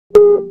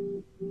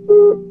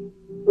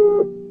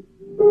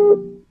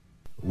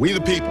we the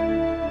people,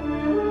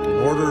 in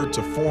order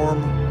to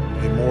form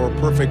a more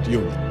perfect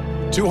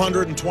union.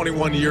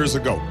 221 years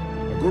ago,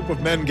 a group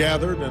of men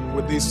gathered and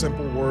with these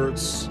simple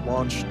words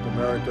launched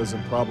America's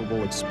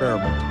improbable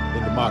experiment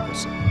in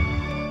democracy.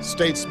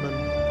 Statesmen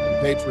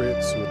and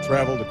patriots who had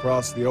traveled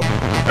across the open...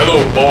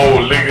 Hello,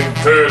 ball-legging,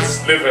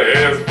 turd-sniffing,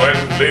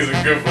 ass-biting, lazy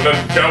good for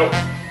nothing count.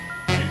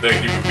 You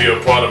think you can be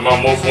a part of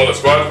my most wanted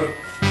squadron?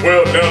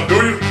 Well, now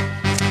do you?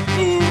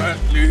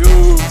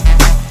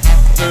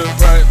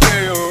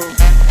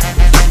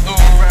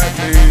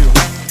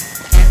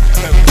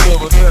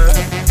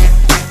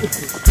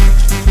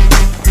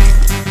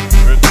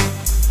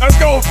 Let's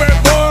go, fat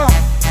boy.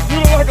 You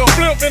look like a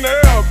flip in the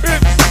air,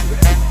 bitch.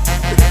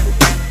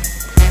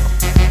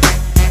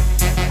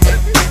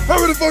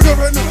 Hurry the fuck up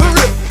right now.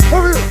 Hurry up.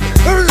 Hurry up.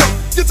 Hurry up.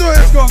 Get your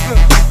ass going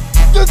there.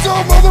 Get your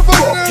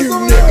motherfucking ass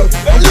over there.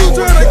 Are you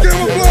trying to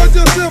camouflage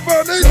yourself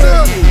out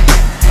nature?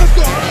 Let's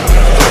go.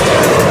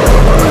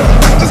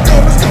 Let's go.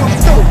 Let's go.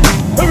 Let's go.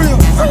 Hurry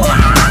up.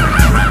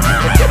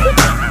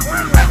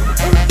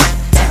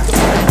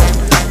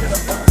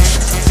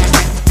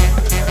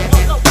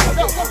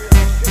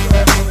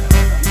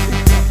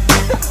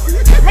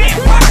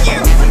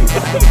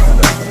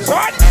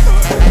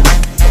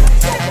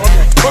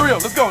 Hurry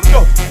up, let's go, let's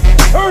go.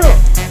 Hurry up.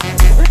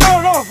 We got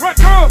it off, right,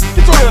 girl?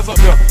 Get your ass up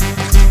there.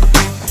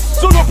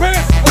 Sugar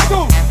pants, let's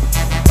go.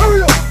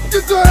 Hurry up,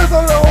 get your ass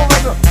out of that hole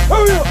right now.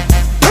 Hurry up,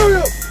 hurry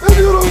up. If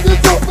you don't get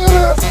your fat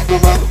ass up the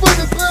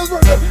motherfucking stairs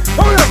right now.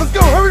 Hurry up, let's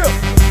go, hurry up.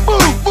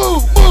 Move,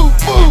 move, move,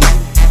 move,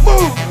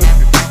 move.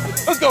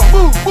 Let's go,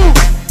 move, move.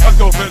 Let's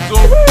go, fat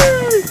Joe.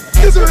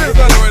 Get your ass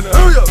out of right now.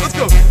 Hurry up, let's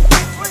go.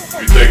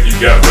 You think you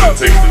got what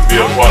it takes to be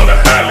a part of the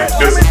highly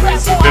disciplined,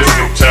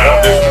 sadistic,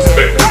 child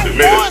disrespecting,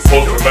 diminished,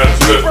 post-traumatic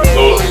stress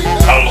disorder,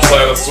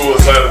 homicidal,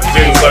 suicidal,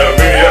 genocidal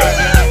maniac?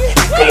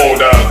 Come on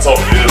down and talk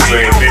to this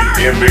thing,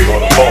 big on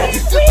the phone.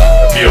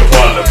 Be a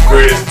part of the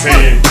greatest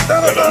team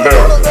in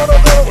America.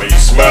 When you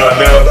smile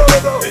now,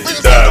 and you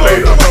die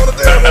later.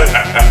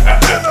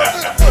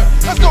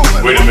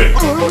 Wait a minute.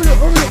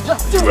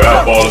 You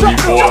eyeballing me,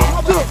 boy.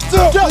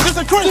 This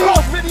is a Chris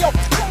Ross video.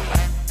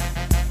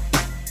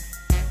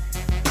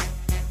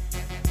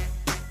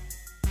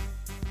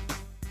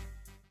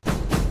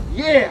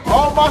 Yeah,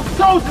 all my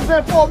soldiers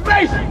in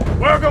formation.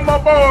 Welcome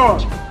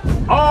aboard.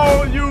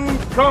 All you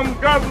come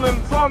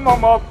guzzling son of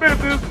my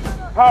bitches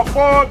have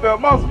board the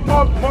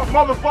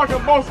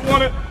motherfucking most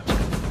wanted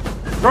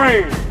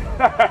train.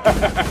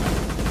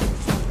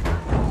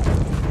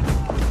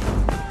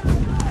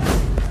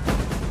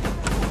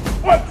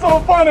 What's so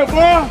funny,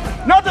 boy?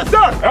 Nothing,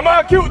 sir. Am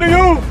I cute to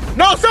you?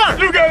 No, sir.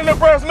 You got any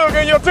breast milk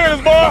in your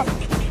titties, boy?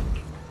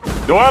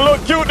 Do I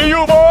look cute to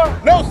you, boy?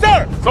 No,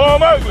 sir. So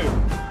I'm ugly?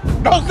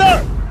 No,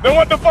 sir. Then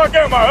what the fuck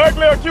am I,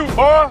 ugly or cute,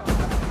 boy?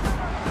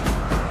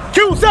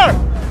 Cute, sir.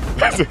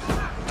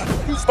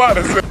 You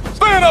started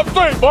stand up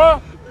straight, boy.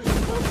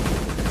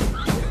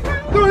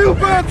 Do you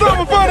find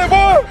something funny,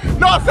 boy?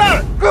 No,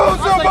 sir. Close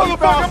your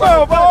motherfucking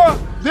mouth, boy.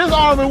 This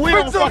army, we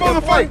don't Put your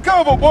fucking play. motherfucking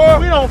cover, boy.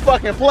 We don't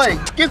fucking play.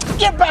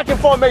 Get back in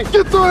formation.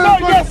 Get your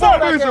ass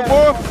back in formation,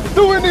 boy.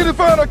 Do we need to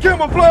find a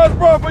camouflage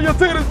bra for your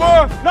titties,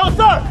 boy? No,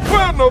 sir.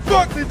 Where the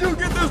fuck did you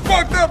get this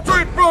fucked up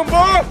trait from,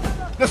 boy?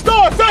 The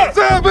store, sir.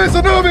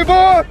 Salvation Army,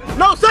 boy.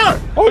 No, sir.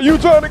 Are you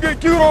trying to get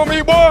cute on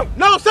me, boy?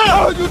 No, sir.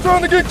 Are you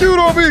trying to get cute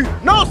on me?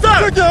 No, sir.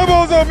 Take your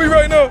eyeballs on me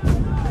right now.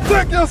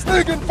 Take your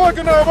stinking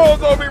fucking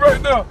eyeballs on me right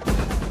now.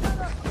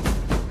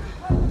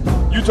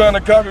 You trying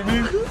to copy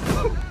me?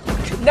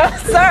 No,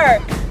 sir.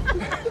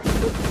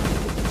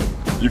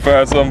 You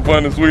find something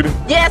funny, sweetie?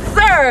 Yes,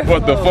 sir.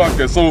 What the fuck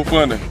is so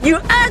funny? You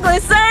ugly,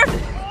 sir.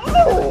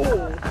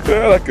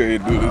 Hell, I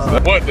can't do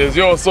this. What is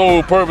your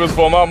sole purpose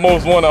for my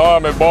most wanted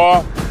army,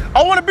 boy?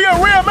 I want to be a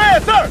real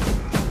man, sir.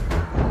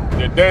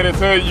 Your daddy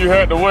tell you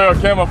had to wear a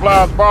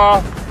camouflage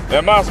bra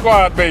in my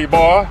squad bay,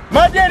 boy.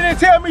 My daddy didn't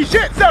tell me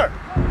shit, sir.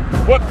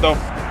 What the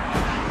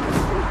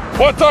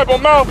What type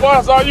of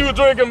mouthwash are you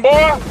drinking,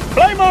 boy?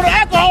 Blame it on the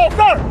alcohol,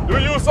 sir. Do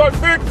you suck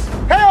dicks?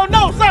 Hell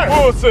no, sir.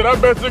 Bullshit, I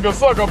bet you can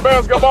suck a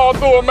basketball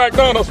through a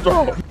McDonald's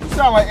straw. You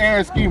sound like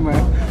Aaron Ski,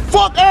 man.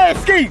 Fuck Aaron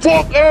Ski.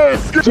 Fuck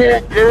ass ski.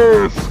 Fuck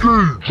ass ski.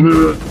 Fuck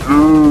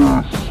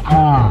ass ski.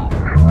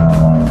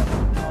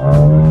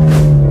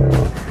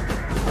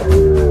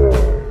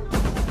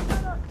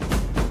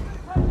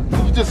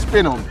 You just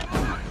spit on me.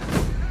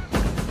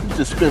 You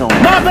just spit on me.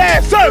 My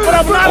bad, sir, but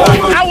I'm not,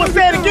 I will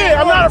say it again,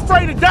 I'm not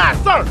afraid to die,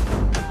 sir.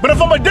 But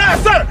if I'm gonna die,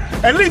 sir,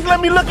 at least let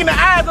me look in the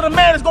eyes of the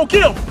man that's gonna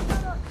kill me.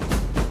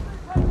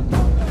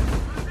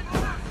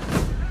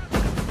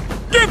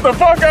 Get the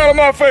fuck out of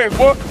my face,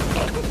 boy.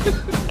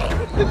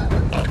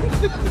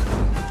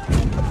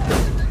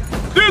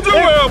 Did you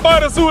wear a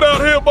bodysuit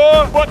out here,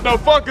 boy? What the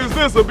fuck is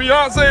this, a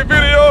Beyonce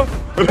video?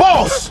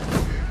 Boss,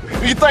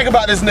 what you think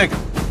about this nigga?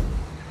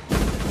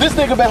 This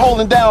nigga been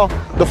holding down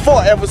the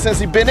fort ever since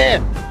he been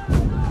in.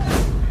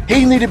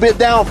 He need to be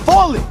down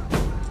fully.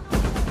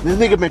 This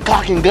nigga been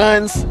cocking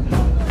guns,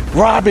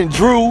 robbing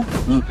Drew.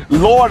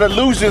 Lord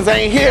Illusions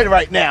ain't here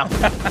right now.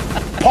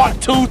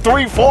 Part 2,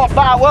 3, 4,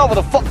 5, whatever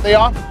the fuck they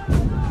are.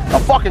 a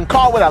fucking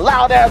car with a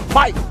loud ass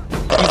pipe.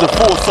 He's a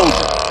full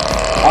soldier.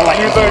 I like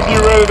you think you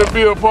ready to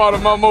be a part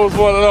of my most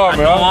wanted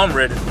army, huh? I'm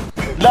ready.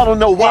 Let them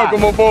know why.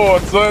 Welcome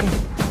aboard, son.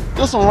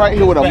 This one right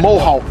here with a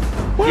mohawk.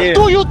 Yeah.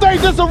 Do you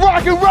think this is a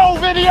rock and roll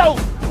video?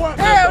 What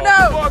Hell the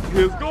no. fuck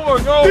is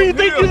going on Do you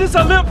think here? you just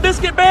a Limp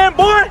Bizkit band,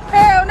 boy?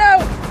 Hell no.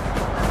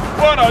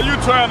 What are you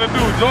trying to do?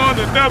 Join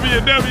the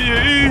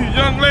WWE,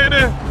 young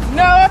lady?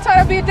 No, I'm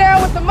trying to be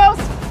down with the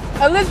most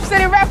Elizabeth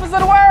City rappers of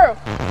the world.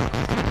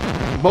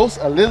 Most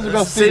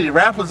Elizabeth City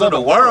rappers of the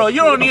world.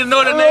 You don't even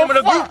know the name of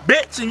the group,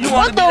 bitch, and you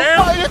want to What be the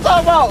fuck down? you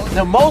talking about?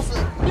 The most,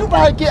 you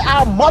better get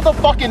our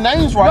motherfucking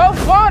names right.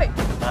 Most wanted.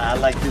 I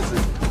like this.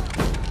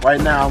 Right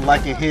now, I'm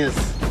liking his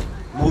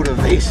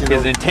motivation.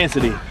 His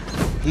intensity.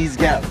 He's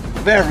got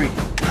very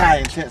high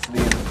intensity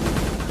in it.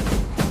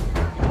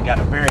 He got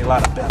a very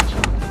lot of belch.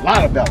 A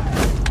lot of belly.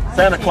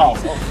 Santa Claus.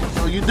 Oh,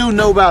 so you do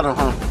know about him,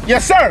 huh?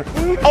 Yes, sir.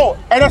 Oh,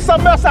 and there's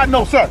something else I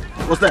know, sir.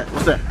 What's that?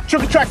 What's that?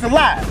 Trick or Track's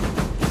alive.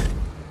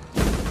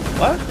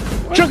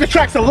 What? Trick or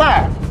Track's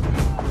alive.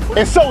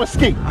 And so is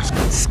Ski.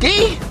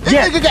 Ski? This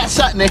Yeah. nigga got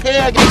shot in the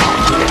head,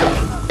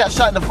 got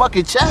shot in the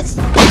fucking chest.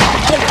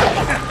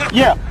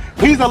 Yeah,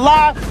 he's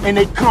alive and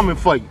they coming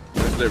for you.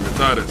 That's that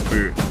retarded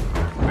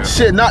spirit.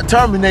 Shit, not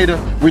Terminator,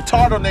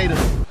 Retardinator.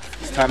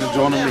 It's time to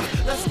join the league.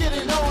 Let's get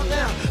it on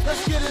now.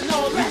 Let's get it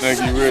on. You think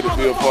you ready to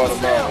be a part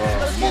of my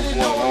most wanted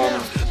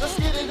army? Let's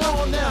get it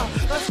on now.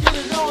 Let's get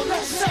it on.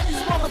 Let's shut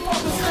these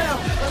motherfuckers down.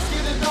 Let's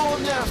get it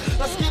on now.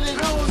 Let's get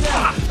it on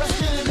now. Let's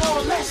get it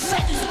on. Let's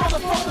shut these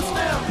motherfuckers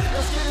down.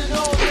 Let's get it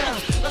on now.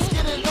 Let's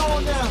get it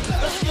on now.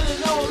 Let's get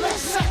it on.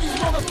 Let's shut these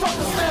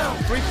motherfuckers down.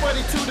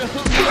 342 to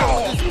hook me up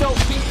with this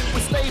dope beat. We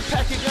stay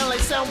packing gun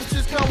like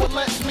sandwiches come with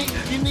lunch meat.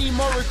 You need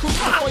more recruits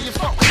before you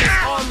fuck with this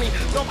army.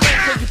 Don't think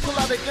cause you pull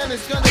out a gun,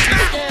 it's gonna be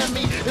scam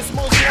me. It's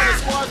most wanted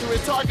squadron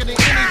targeting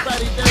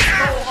anybody that's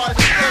no heart.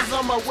 Cause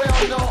I'm a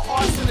well-known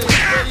arsonist,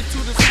 ready to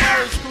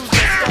discourage crews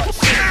that start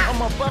shit.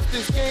 I'ma buff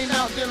this game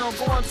out, then I'm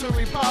going to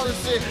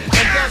repolish it.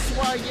 And that's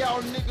why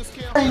y'all niggas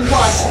can't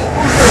brainwash.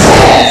 Who's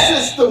the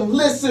system?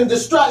 Listen,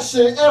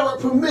 distraction, error,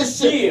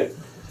 permission.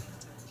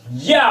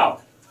 Yeah.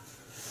 Yo,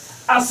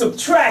 I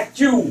subtract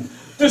you,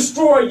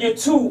 destroy your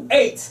 2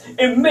 8s,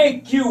 and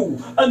make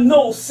you a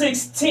no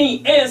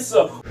 16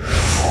 answer.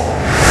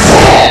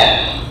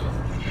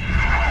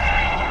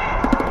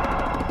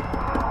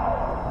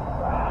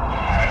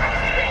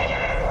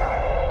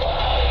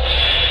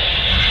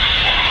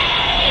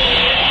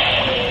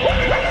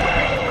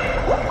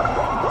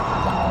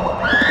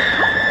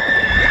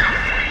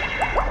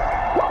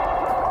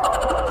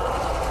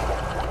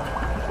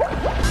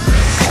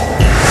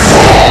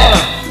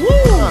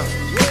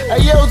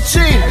 Hey yo, G,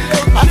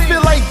 I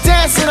feel like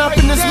dancing up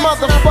in this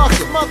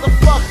motherfucker.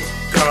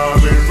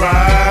 Come and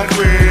ride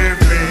with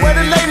me. Where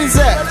the ladies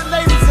at?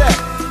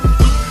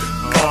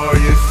 All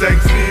you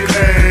sexy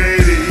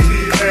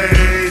ladies.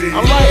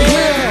 I'm right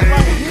here.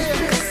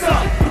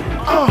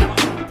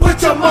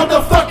 Put your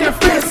motherfucking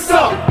fists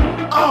up.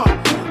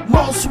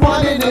 Most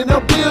wanted in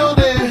the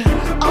building.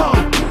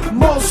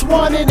 Most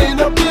wanted in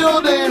the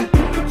building.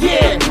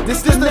 Yeah,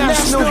 this is the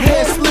national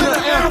head splitter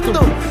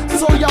anthem.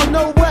 So y'all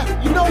know what?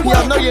 You know what?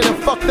 Y'all know you done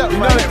fucked up,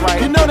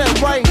 right? You know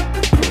that, right?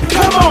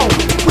 Come on,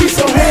 we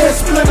some head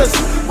splitters.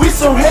 We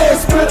some head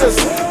splitters.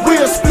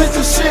 We'll split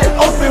the shit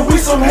open. We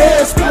some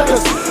head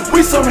splitters.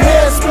 We some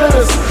head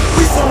splitters.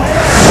 We some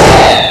head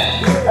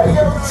splitters. Hey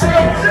yo,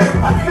 chill.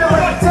 I feel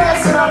like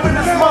dancing up in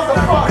this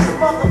motherfucker.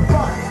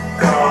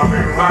 Come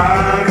and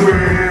ride with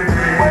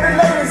me. Where the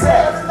ladies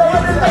at?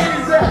 Where the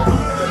ladies at?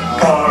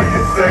 All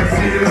you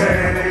sexy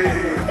ladies.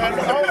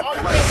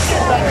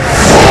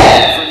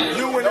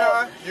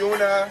 You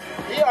and I.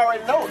 He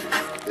already knows.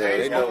 Yeah,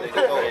 they know. They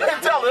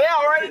tell her, they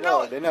already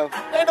know it. They know.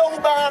 They know who's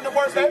behind the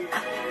work, baby.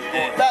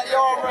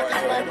 Backyard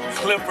records, man.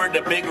 Clifford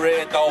the Big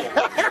Red Dog.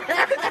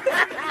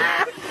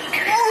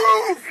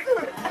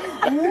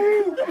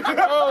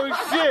 Oh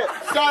shit!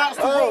 Shout out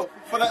to Rook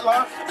for that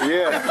line.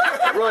 Yeah.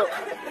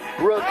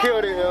 Real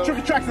killed it, Trick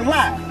or Track's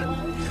alive.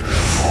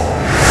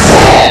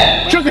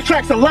 Trick or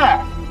Track's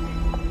alive.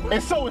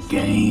 And so is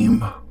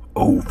Game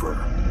over.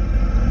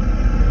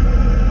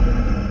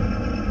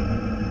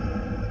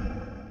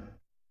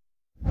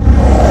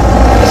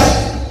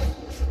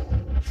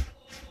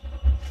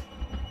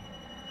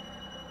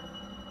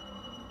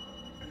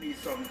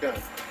 Something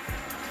done.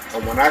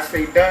 And when I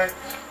say done,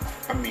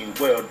 I mean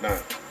well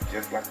done.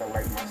 Just like I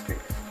like my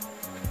steaks.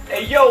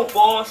 Hey yo,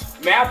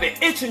 boss, man, I've been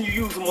itching you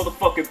use a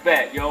motherfucking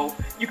bat, yo.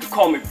 You can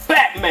call me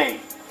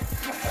Batman.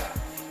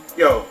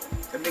 Yo,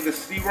 that nigga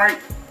C right?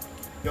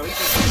 Yo, he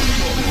just